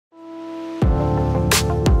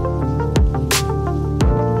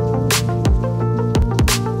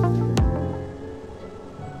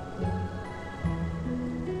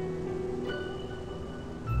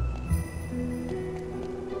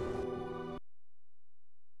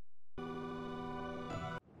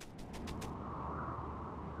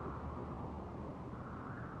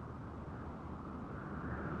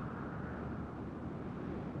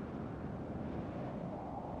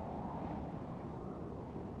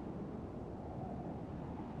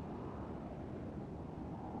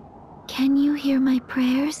Can you hear my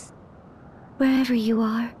prayers? Wherever you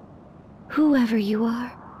are, whoever you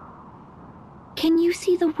are. Can you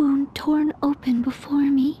see the wound torn open before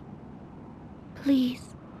me?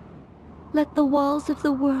 Please, let the walls of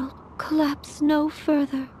the world collapse no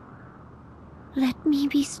further. Let me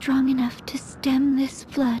be strong enough to stem this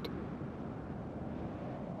flood.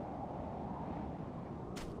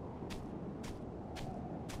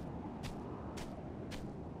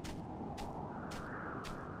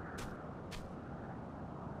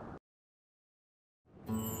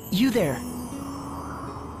 You there.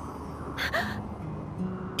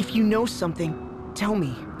 If you know something, tell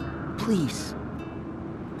me, please.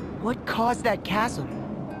 What caused that chasm?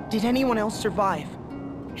 Did anyone else survive?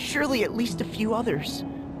 Surely at least a few others.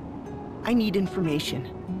 I need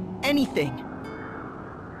information. Anything.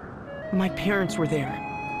 My parents were there.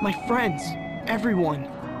 My friends. Everyone.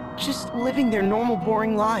 Just living their normal,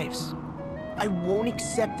 boring lives. I won't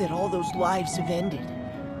accept that all those lives have ended.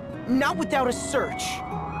 Not without a search.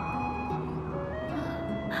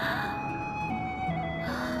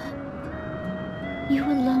 You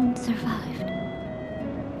alone survived.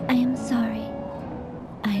 I am sorry.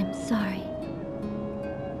 I am sorry.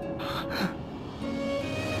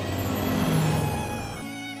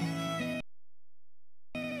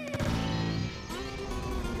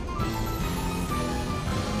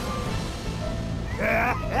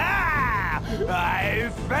 I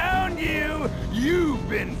found you! You've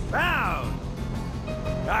been found!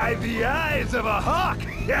 I've the eyes of a hawk!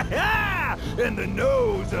 And the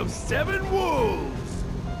nose of 7 wolves!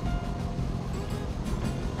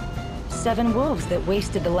 7 wolves that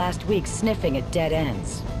wasted the last week sniffing at dead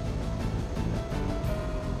ends.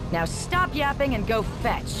 Now stop yapping and go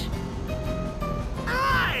fetch.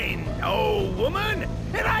 I know, woman!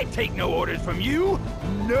 And I take no orders from you!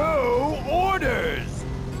 No orders!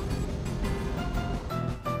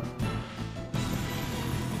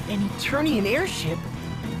 An Eternian airship?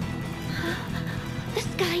 The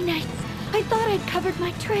Sky Knights! I thought I'd covered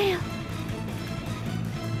my trail.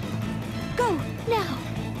 Go, now!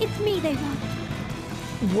 It's me they want.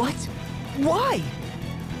 What? Why?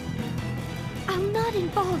 I'll not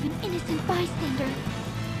involve an innocent bystander.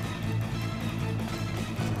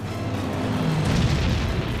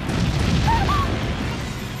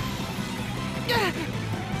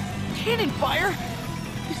 Cannon fire?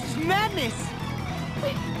 This is madness!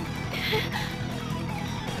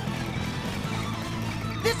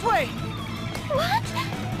 This way! What?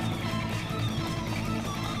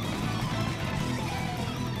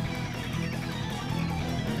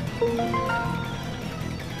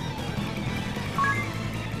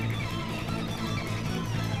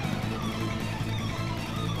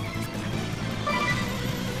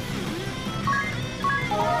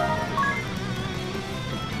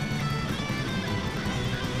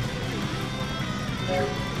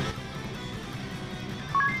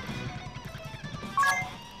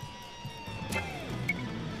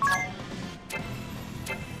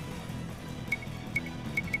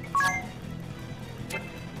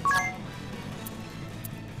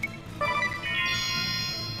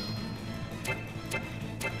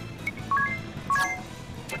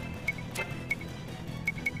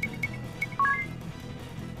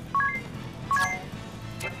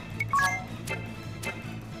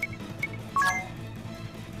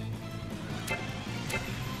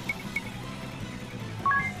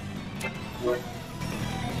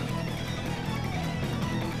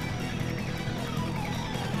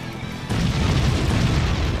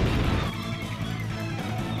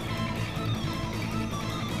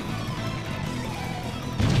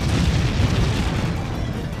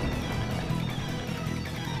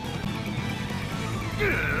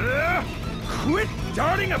 Quit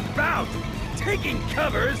darting about! Taking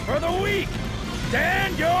covers for the weak!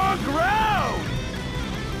 Stand your ground!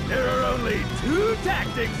 There are only 2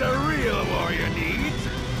 tactics a real warrior needs.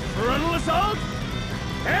 Frontal assault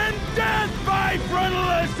and death by frontal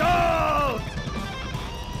assault!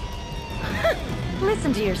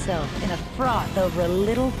 Listen to yourself in a froth over a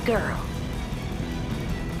little girl.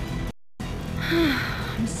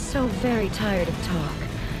 I'm so very tired of talk.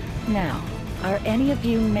 Now, are any of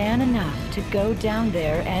you man enough to go down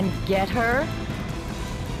there and get her?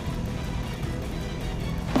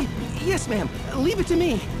 Yes, ma'am. Leave it to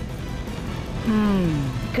me.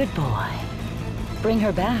 Good boy. Bring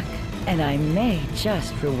her back, and I may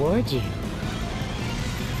just reward you.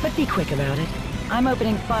 But be quick about it. I'm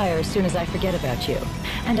opening fire as soon as I forget about you.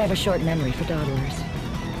 And I have a short memory for dawdlers.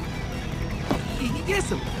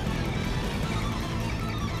 Yes, ma'am.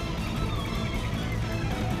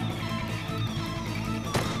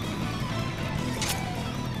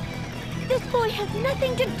 This This boy has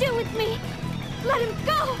nothing to do with me! Let him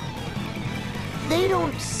go! They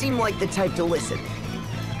don't seem like the type to listen.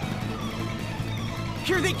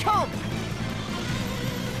 Here they come!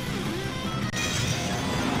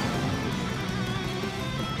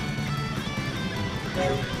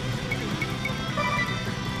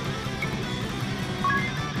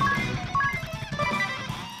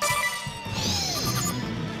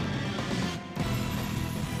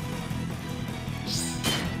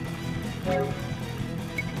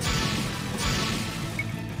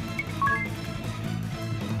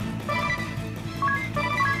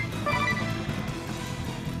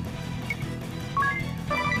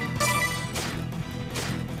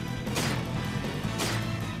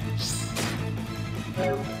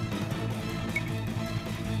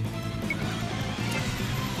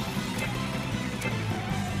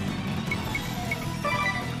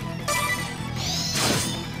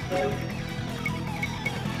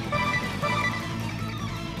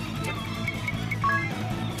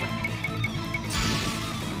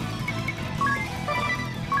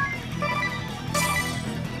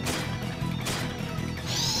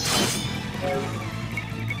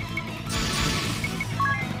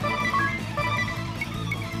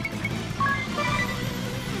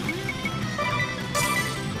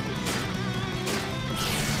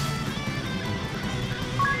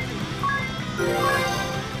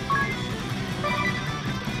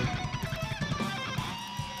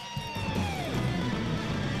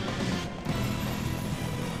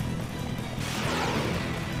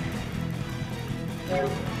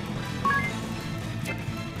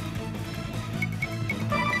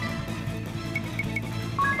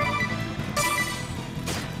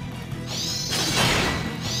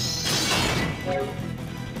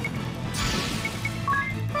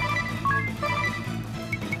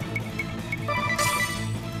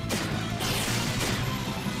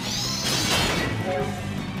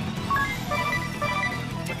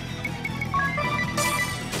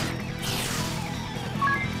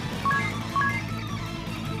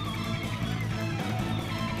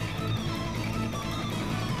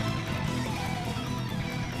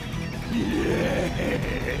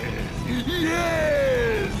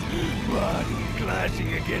 Yes! Body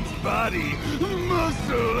clashing against body,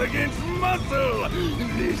 muscle against muscle.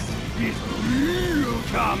 This is real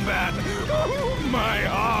combat. Oh, my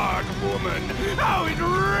heart, woman, how it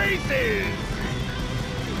races!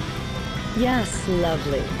 Yes,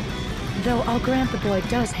 lovely. Though I'll grant the boy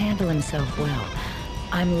does handle himself well.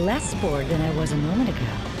 I'm less bored than I was a moment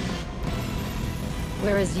ago.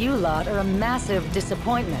 Whereas you lot are a massive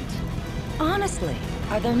disappointment. Honestly,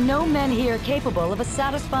 are there no men here capable of a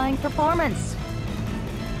satisfying performance?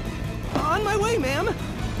 On my way, ma'am!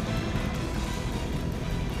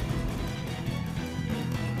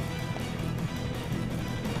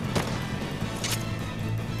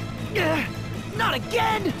 Not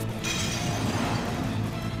again!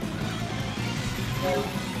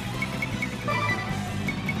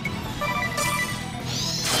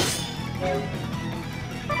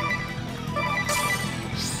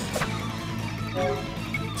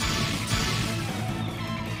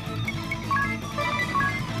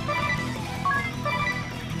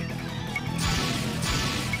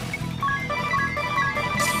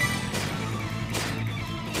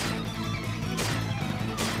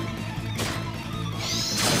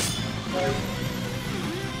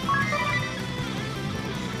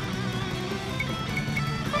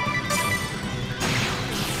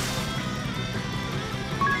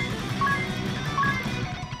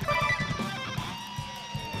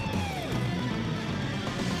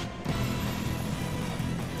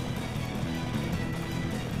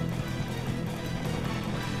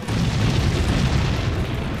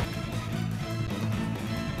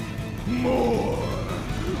 More!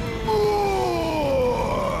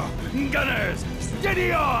 Gunners,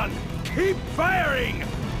 steady on! Keep firing!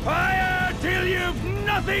 Fire till you've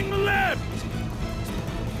nothing left!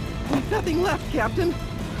 Nothing left, Captain.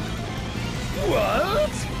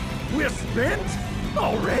 What? We're spent?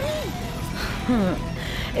 Already?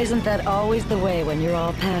 Isn't that always the way when you're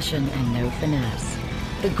all passion and no finesse?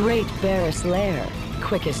 The great Barris Lair,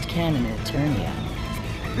 quickest cannon in Eternia.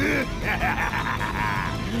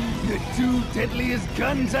 The two deadliest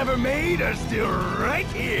guns ever made are still right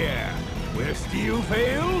here. Where steel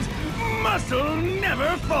fails, muscle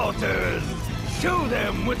never falters. Show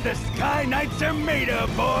them what the Sky Knights are made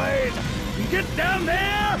of, boys. Get down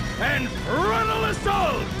there and frontal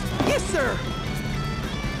assault. Yes, sir!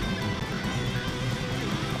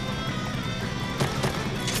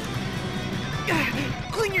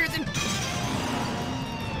 Clean yours and...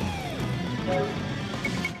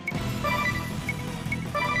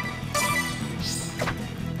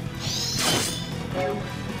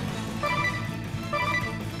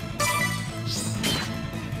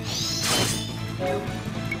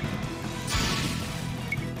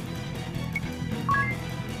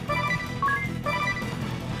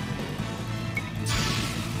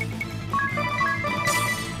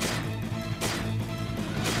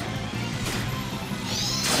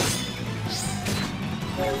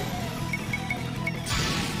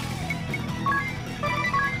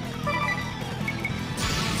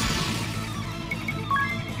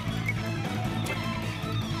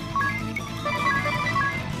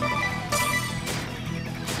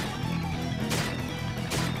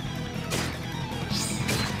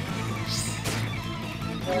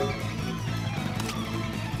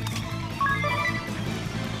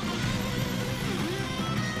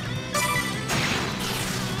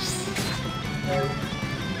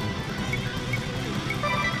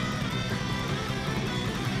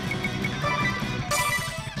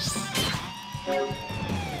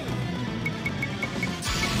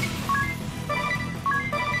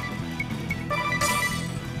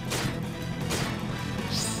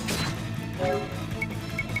 Weak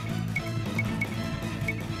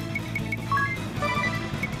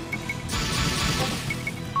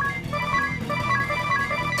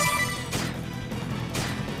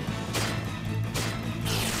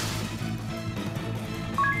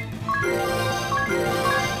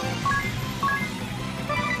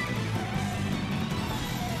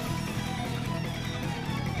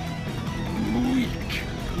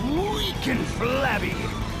and flabby.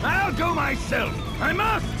 I'll go myself. I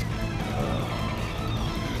must.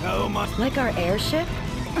 Oh my. Like our airship?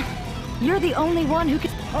 You're the only one who can...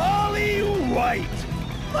 Holly White!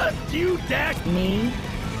 Must you dash Me?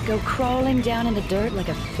 Go crawling down in the dirt like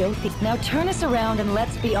a filthy... Now turn us around and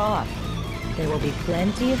let's be off. There will be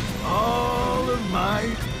plenty of... all of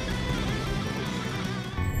my...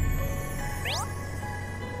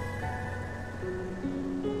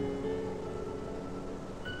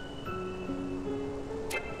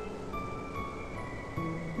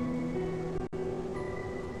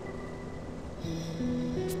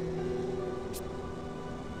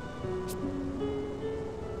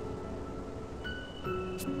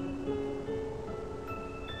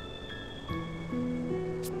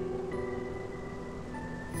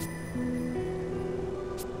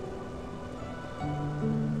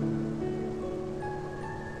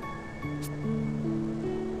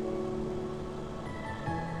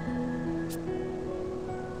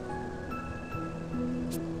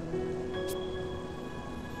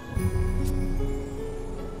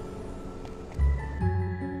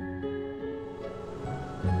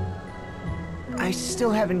 I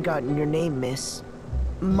still haven't gotten your name, miss.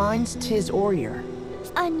 Mine's Tis Orier.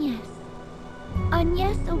 Agnes.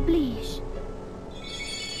 Agnes oblige.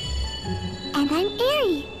 And I'm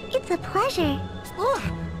Airy. It's a pleasure. Ugh,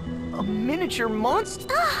 a miniature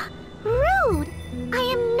monster? Ah, rude! I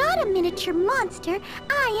am not a miniature monster.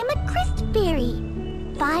 I am a Crystal Fairy.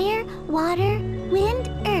 Fire, water, wind,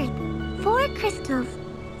 earth. 4 crystals.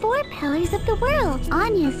 4 pillars of the world.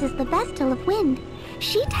 Agnes is the Vestal of Wind.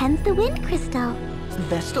 She tends the Wind Crystal.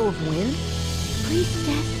 Vestal of Wind?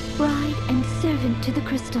 Priestess, bride, and servant to the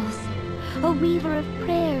crystals. A weaver of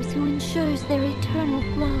prayers who ensures their eternal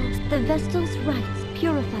glow. The Vestal's rites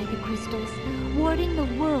purify the crystals, warding the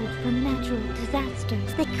world from natural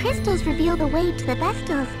disasters. The crystals reveal the way to the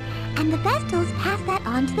Vestals, and the Vestals pass that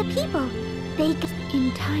on to the people. They...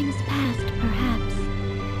 In times past, perhaps.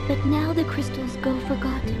 But now the crystals go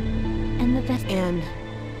forgotten, and the Vestal... And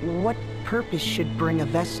what purpose should bring a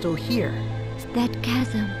Vestal here? That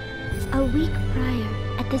chasm. A week prior,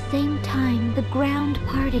 at the same time, the ground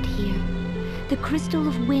parted here. The crystal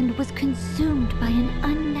of wind was consumed by an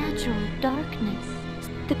unnatural darkness.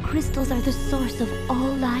 The crystals are the source of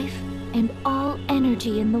all life and all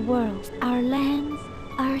energy in the world. Our lands,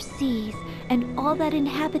 our seas, and all that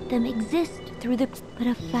inhabit them exist through the... But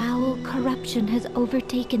a foul corruption has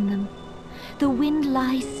overtaken them. The wind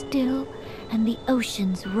lies still, and the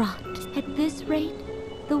oceans rot. At this rate,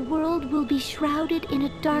 the world will be shrouded in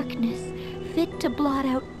a darkness fit to blot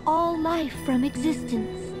out all life from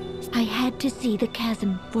existence. I had to see the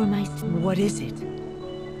chasm for myself. What is it?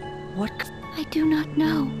 What... I do not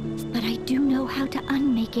know, but I do know how to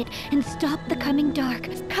unmake it and stop the coming dark.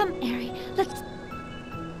 Come, Airy, let's...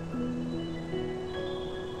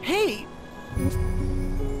 Hey!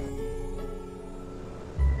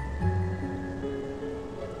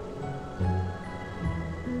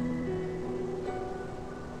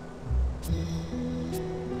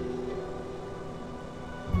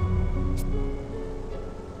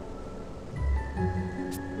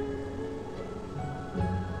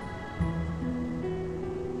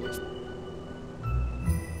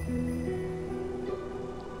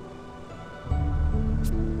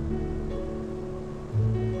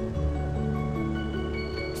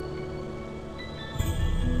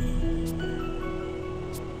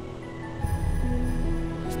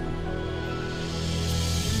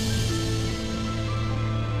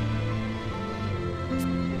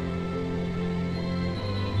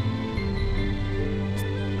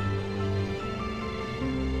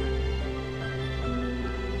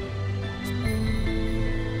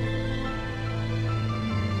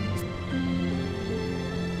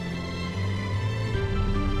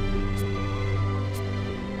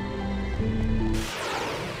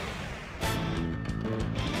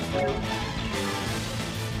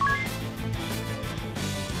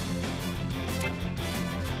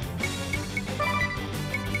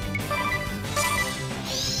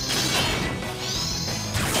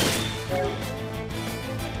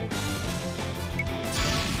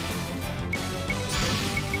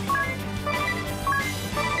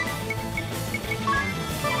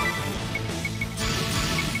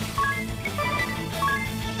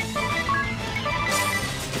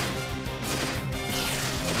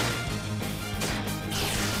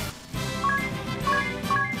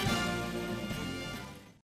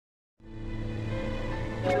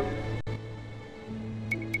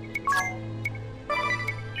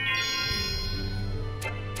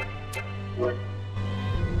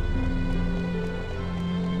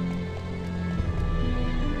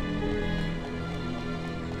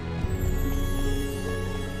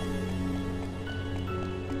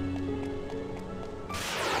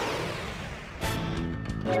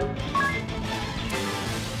 You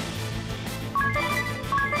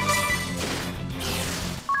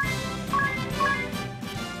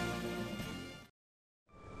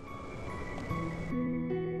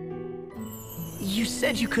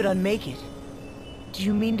said you could unmake it. Do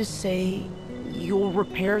you mean to say you'll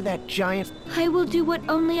repair that giant... I will do what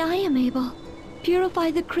only I am able. Purify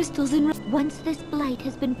the crystals in... Once this blight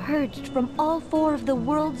has been purged from all 4 of the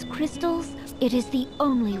world's crystals, it is the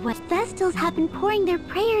only way. Vestals have been pouring their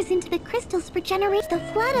prayers into the crystals for generations. The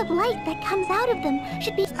flood of light that comes out of them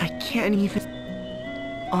should be... I can't even...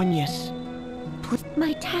 Agnes, please...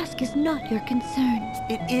 My task is not your concern.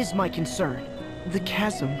 It is my concern. The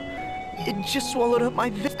chasm. It just swallowed up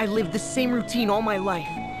my I lived the same routine all my life.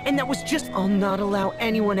 And that was just... I'll not allow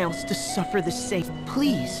anyone else to suffer the same.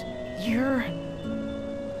 Please, you're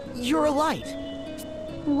a light.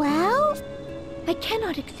 Well? I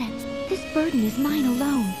cannot accept. This burden is mine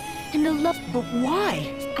alone. And the love... But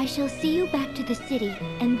why? I shall see you back to the city,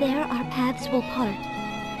 and there our paths will part.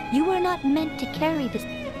 You are not meant to carry this...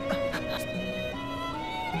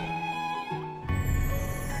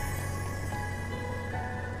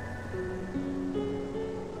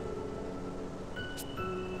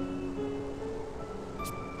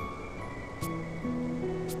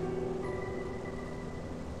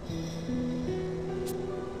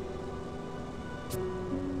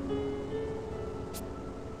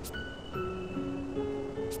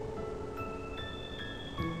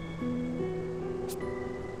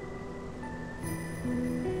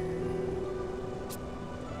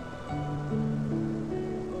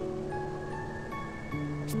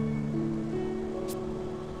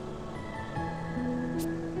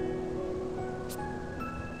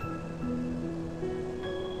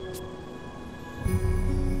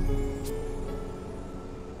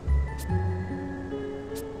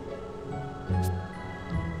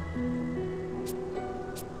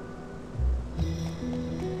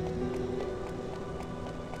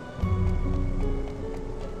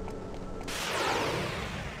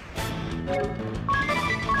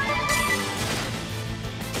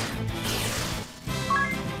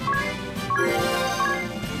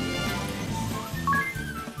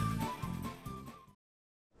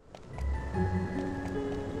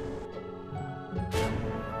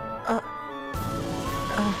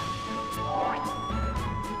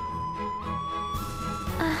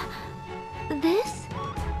 This?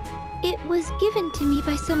 It was given to me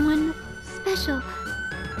by someone special.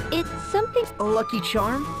 It's something... A lucky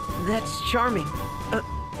charm? That's charming.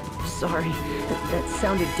 Sorry, that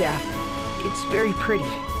sounded daft. It's very pretty.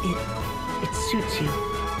 It suits you.